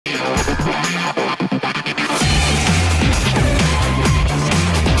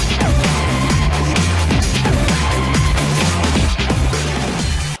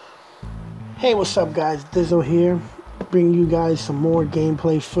Hey, what's up guys, Dizzle here, bringing you guys some more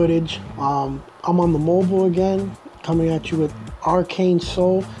gameplay footage. I'm on the mobile again, coming at you with Arcane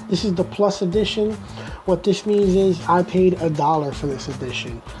Soul. This is the Plus edition. What this means is I paid $1 for this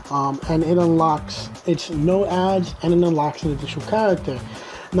edition, and it unlocks, it's no ads, and it unlocks an additional character.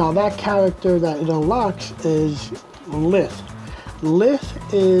 Now that character that it unlocks is Lith.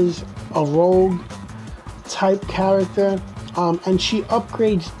 Lith is a rogue type character, and she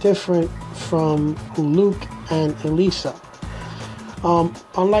upgrades different from Luke and Elisa.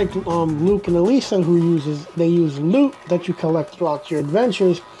 Unlike Luke and Elisa, who they use loot that you collect throughout your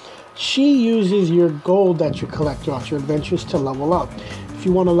adventures, she uses your gold that you collect throughout your adventures to level up. If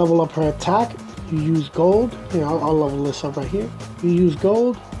you want to level up her attack, you use gold. Here, I'll level this up right here. You use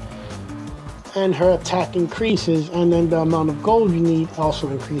gold, and her attack increases, and then the amount of gold you need also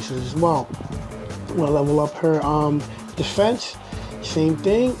increases as well. You want to level up her defense, same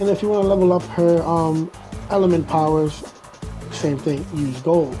thing. And if you want to level up her element powers, same thing, use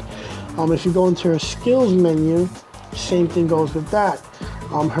gold. If you go into her skills menu, same thing goes with that.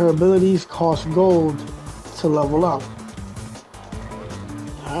 Her abilities cost gold to level up.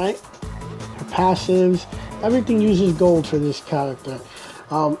 Alright, her passives, everything uses gold for this character.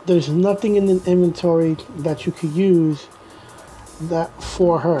 There's nothing in the inventory that you could use that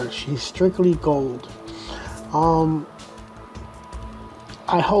for her. She's strictly gold.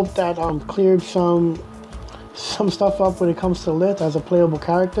 I hope that cleared some stuff up when it comes to Lith as a playable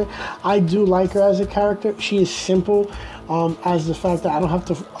character. I do like her as a character. She is simple, as the fact that I don't have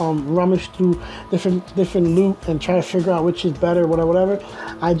to rummage through different loot and try to figure out which is better, whatever.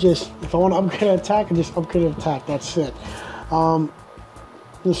 If I want to upgrade an attack, I just upgrade an attack. That's it.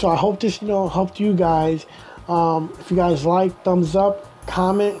 So I hope this helped you guys. If you guys like, thumbs up,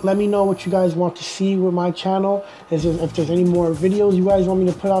 comment, let me know what you guys want to see with my channel. If there's any more videos you guys want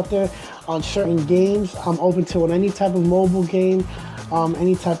me to put out there on certain games, I'm open to any type of mobile game,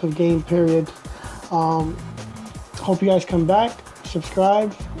 any type of game, period. Hope you guys come back,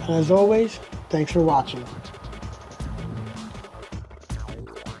 subscribe, and as always, thanks for watching.